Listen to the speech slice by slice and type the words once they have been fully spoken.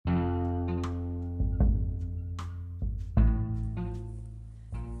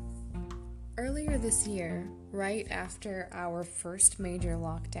this year, right after our first major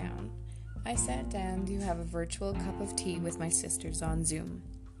lockdown, I sat down to have a virtual cup of tea with my sisters on Zoom.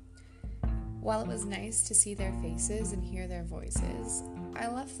 While it was nice to see their faces and hear their voices, I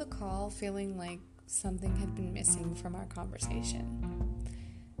left the call feeling like something had been missing from our conversation.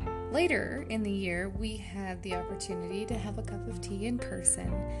 Later in the year, we had the opportunity to have a cup of tea in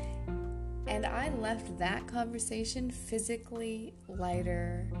person, and I left that conversation physically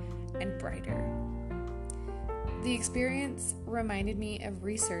lighter and brighter. The experience reminded me of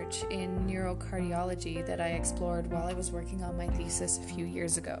research in neurocardiology that I explored while I was working on my thesis a few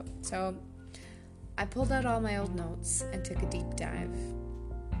years ago. So I pulled out all my old notes and took a deep dive.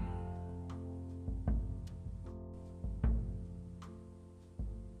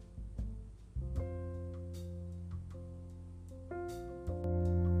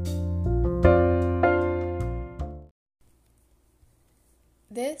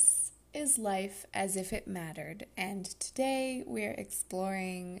 This is Life as If It Mattered, and today we're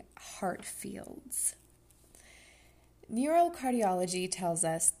exploring heart fields. Neurocardiology tells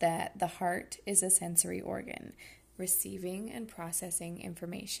us that the heart is a sensory organ, receiving and processing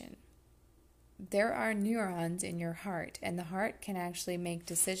information. There are neurons in your heart, and the heart can actually make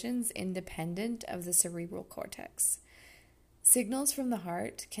decisions independent of the cerebral cortex. Signals from the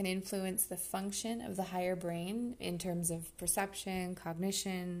heart can influence the function of the higher brain in terms of perception,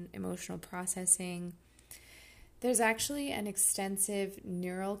 cognition, emotional processing. There's actually an extensive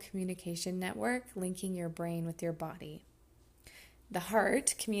neural communication network linking your brain with your body. The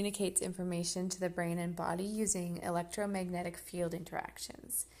heart communicates information to the brain and body using electromagnetic field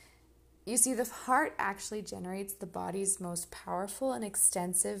interactions. You see, the heart actually generates the body's most powerful and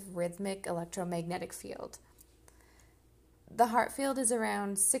extensive rhythmic electromagnetic field. The heart field is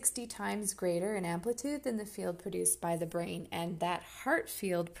around 60 times greater in amplitude than the field produced by the brain, and that heart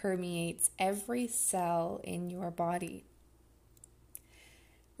field permeates every cell in your body.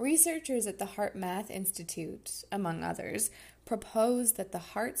 Researchers at the HeartMath Institute, among others, propose that the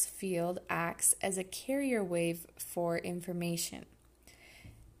heart's field acts as a carrier wave for information.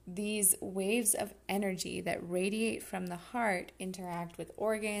 These waves of energy that radiate from the heart interact with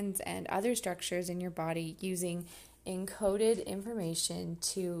organs and other structures in your body using encoded information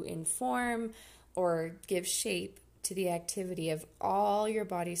to inform or give shape to the activity of all your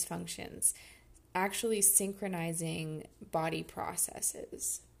body's functions, actually synchronizing body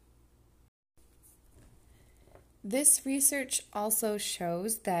processes. This research also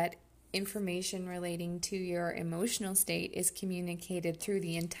shows that information relating to your emotional state is communicated through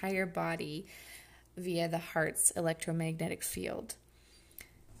the entire body via the heart's electromagnetic field.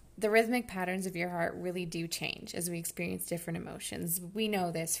 The rhythmic patterns of your heart really do change as we experience different emotions. We know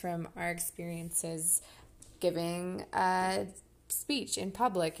this from our experiences giving a speech in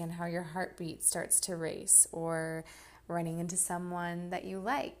public and how your heartbeat starts to race, or running into someone that you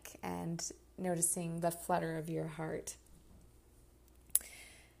like and noticing the flutter of your heart.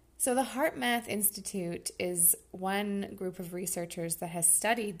 So the HeartMath Institute is one group of researchers that has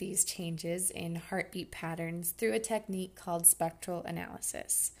studied these changes in heartbeat patterns through a technique called spectral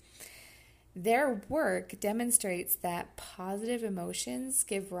analysis. Their work demonstrates that positive emotions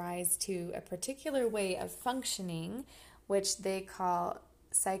give rise to a particular way of functioning, which they call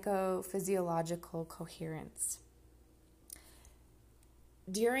psychophysiological coherence.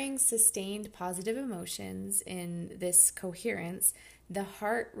 During sustained positive emotions in this coherence, the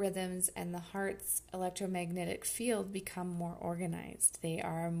heart rhythms and the heart's electromagnetic field become more organized. They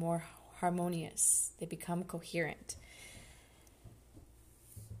are more harmonious. They become coherent.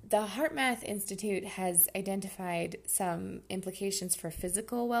 The HeartMath Institute has identified some implications for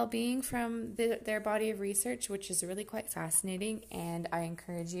physical well-being from their body of research, which is really quite fascinating, and I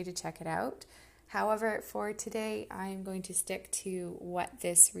encourage you to check it out. However, for today, I'm going to stick to what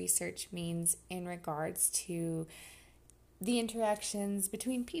this research means in regards to the interactions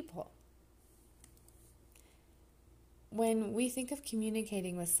between people. When we think of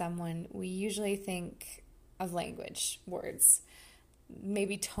communicating with someone, we usually think of language, words,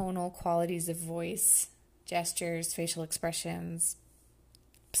 maybe tonal qualities of voice, gestures, facial expressions,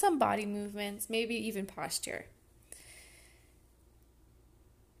 some body movements, maybe even posture.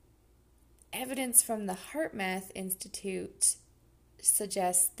 Evidence from the HeartMath Institute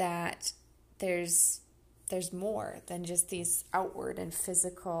suggests that there's more than just these outward and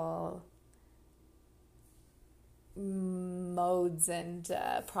physical modes and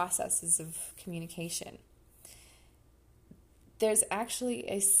processes of communication. There's actually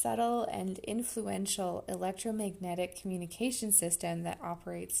a subtle and influential electromagnetic communication system that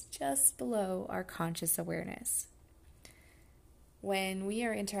operates just below our conscious awareness. When we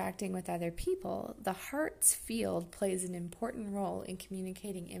are interacting with other people, the heart's field plays an important role in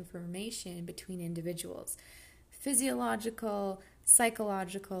communicating information between individuals, physiological,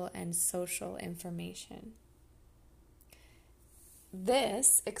 psychological, and social information.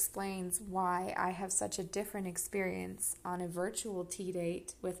 This explains why I have such a different experience on a virtual tea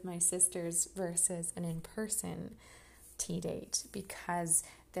date with my sisters versus an in-person tea date, because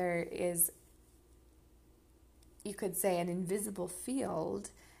there is, you could say, an invisible field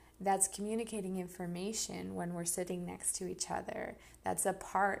that's communicating information when we're sitting next to each other. That's a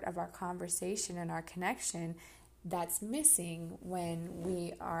part of our conversation and our connection that's missing when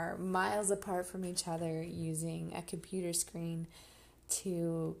we are miles apart from each other using a computer screen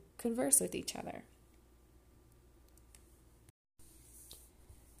to converse with each other.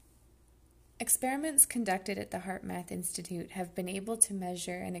 Experiments conducted at the HeartMath Institute have been able to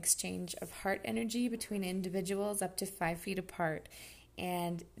measure an exchange of heart energy between individuals up to 5 feet apart,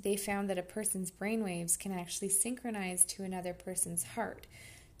 and they found that a person's brainwaves can actually synchronize to another person's heart.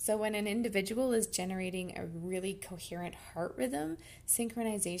 So when an individual is generating a really coherent heart rhythm,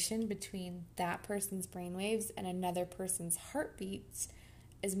 synchronization between that person's brainwaves and another person's heartbeats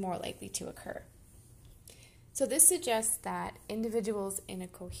is more likely to occur. So this suggests that individuals in a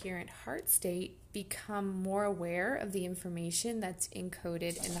coherent heart state become more aware of the information that's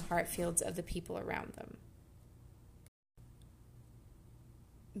encoded in the heart fields of the people around them.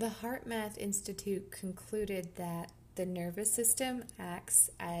 The HeartMath Institute concluded that the nervous system acts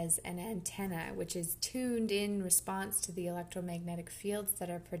as an antenna, which is tuned in response to the electromagnetic fields that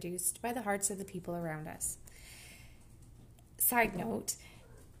are produced by the hearts of the people around us. Side note,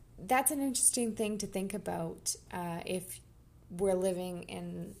 that's an interesting thing to think about if we're living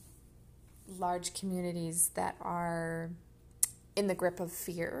in large communities that are in the grip of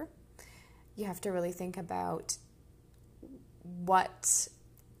fear. You have to really think about what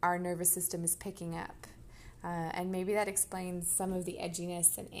our nervous system is picking up. And maybe that explains some of the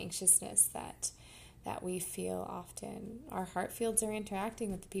edginess and anxiousness that we feel often. Our heart fields are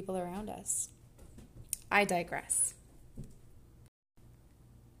interacting with the people around us. I digress.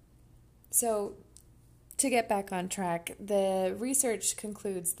 So, to get back on track, the research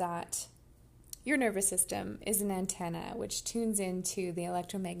concludes that your nervous system is an antenna which tunes into the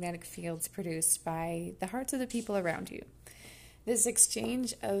electromagnetic fields produced by the hearts of the people around you. This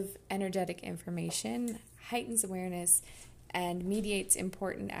exchange of energetic information heightens awareness and mediates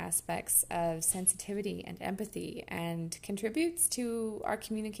important aspects of sensitivity and empathy, and contributes to our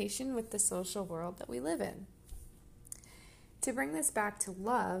communication with the social world that we live in. To bring this back to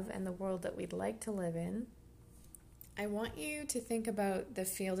love and the world that we'd like to live in, I want you to think about the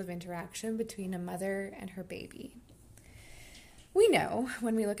field of interaction between a mother and her baby. We know,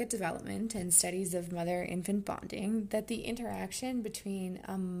 when we look at development and studies of mother-infant bonding, that the interaction between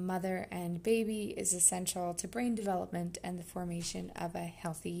a mother and baby is essential to brain development and the formation of a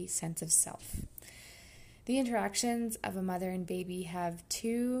healthy sense of self. The interactions of a mother and baby have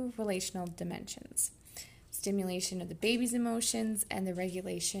 2 relational dimensions: stimulation of the baby's emotions and the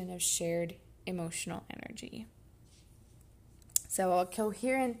regulation of shared emotional energy. So a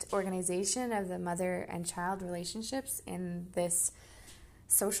coherent organization of the mother and child relationships in this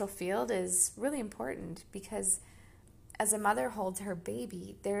social field is really important, because as a mother holds her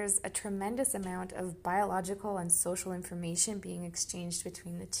baby, there's a tremendous amount of biological and social information being exchanged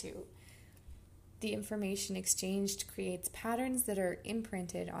between the two. The information exchanged creates patterns that are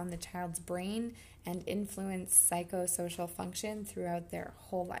imprinted on the child's brain and influence psychosocial function throughout their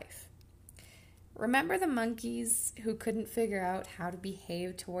whole life. Remember the monkeys who couldn't figure out how to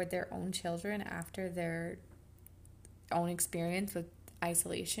behave toward their own children after their own experience with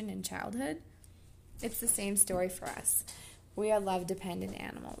isolation in childhood? It's the same story for us. We are love-dependent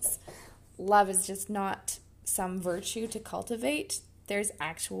animals. Love is just not some virtue to cultivate. There's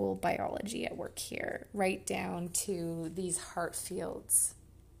actual biology at work here, right down to these heart fields.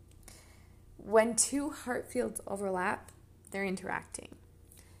 When 2 heart fields overlap, they're interacting.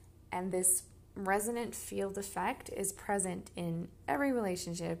 And this resonant field effect is present in every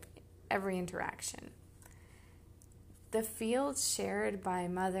relationship, every interaction. The fields shared by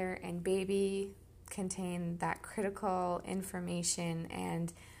mother and baby contain that critical information,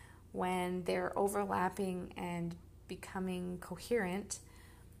 and when they're overlapping and becoming coherent,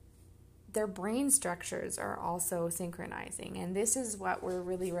 their brain structures are also synchronizing. And this is what we're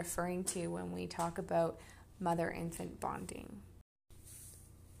really referring to when we talk about mother-infant bonding.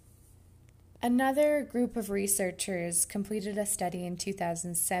 Another group of researchers completed a study in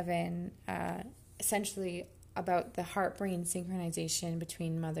 2007, essentially about the heart-brain synchronization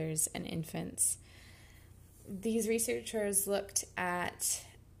between mothers and infants. These researchers looked at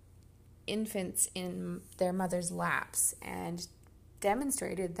infants in their mother's laps and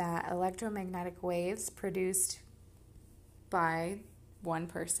demonstrated that electromagnetic waves produced by one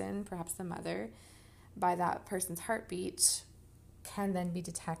person, perhaps the mother, by that person's heartbeat, can then be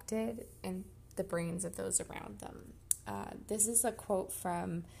detected in the brains of those around them. This is a quote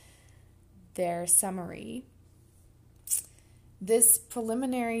from their summary. This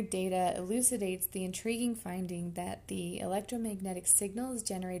preliminary data elucidates the intriguing finding that the electromagnetic signals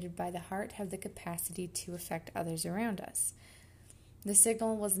generated by the heart have the capacity to affect others around us. The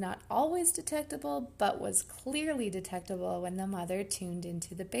signal was not always detectable, but was clearly detectable when the mother tuned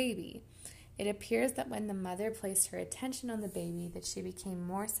into the baby. It appears that when the mother placed her attention on the baby, that she became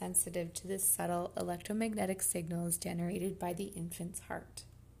more sensitive to the subtle electromagnetic signals generated by the infant's heart.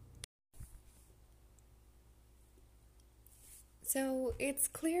 So it's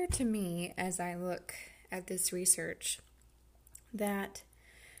clear to me as I look at this research that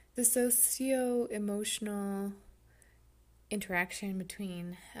the socio-emotional interaction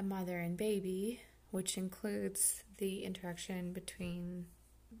between a mother and baby, which includes the interaction between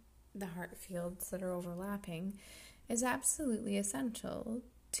the heart fields that are overlapping, is absolutely essential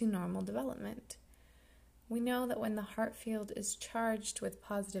to normal development. We know that when the heart field is charged with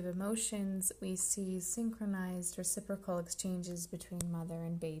positive emotions, we see synchronized reciprocal exchanges between mother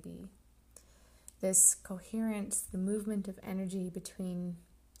and baby. This coherence, the movement of energy between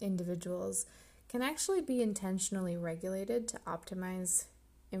individuals, can actually be intentionally regulated to optimize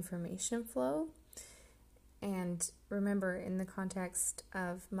information flow. And remember, in the context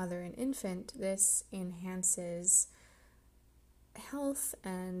of mother and infant, this enhances health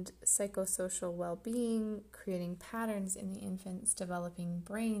and psychosocial well-being, creating patterns in the infant's developing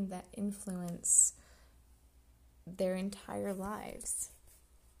brain that influence their entire lives.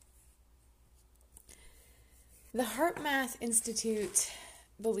 The HeartMath Institute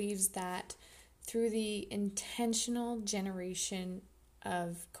believes that through the intentional generation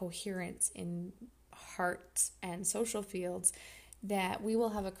of coherence in heart and social fields, that we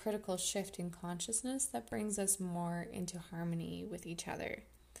will have a critical shift in consciousness that brings us more into harmony with each other.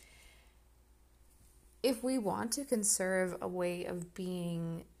 If we want to conserve a way of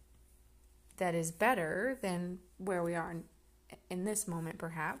being that is better than where we are in this moment,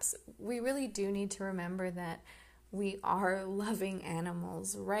 perhaps, we really do need to remember that we are loving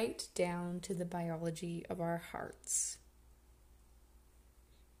animals right down to the biology of our hearts.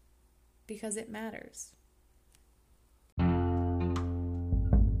 Because it matters.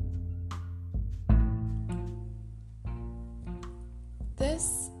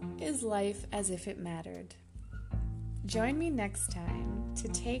 This is Life as If It Mattered. Join me next time to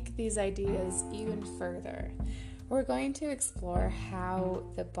take these ideas even further. We're going to explore how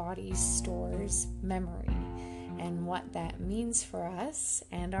the body stores memory and what that means for us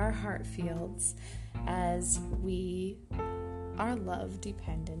and our heart fields as we are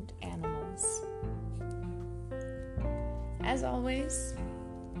love-dependent animals. As always,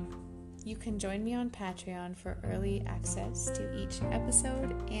 you can join me on Patreon for early access to each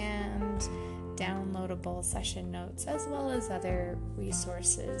episode and downloadable session notes, as well as other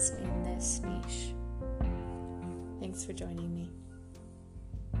resources in this niche. Thanks for joining me.